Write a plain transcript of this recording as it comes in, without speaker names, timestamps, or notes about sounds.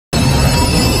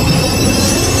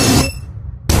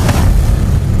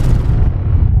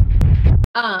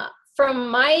From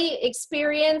my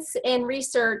experience and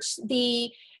research, the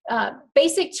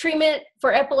basic treatment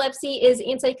for epilepsy is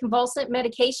anticonvulsant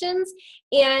medications.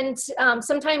 And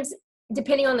sometimes,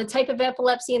 depending on the type of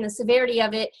epilepsy and the severity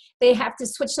of it, they have to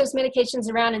switch those medications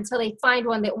around until they find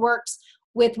one that works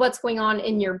with what's going on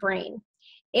in your brain.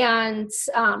 And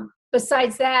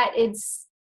besides that,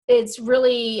 it's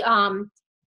really,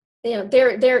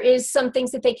 there is some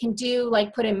things that they can do,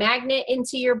 like put a magnet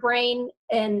into your brain,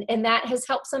 and that has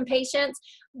helped some patients,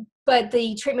 but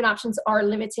the treatment options are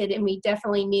limited, and we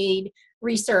definitely need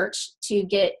research to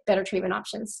get better treatment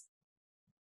options.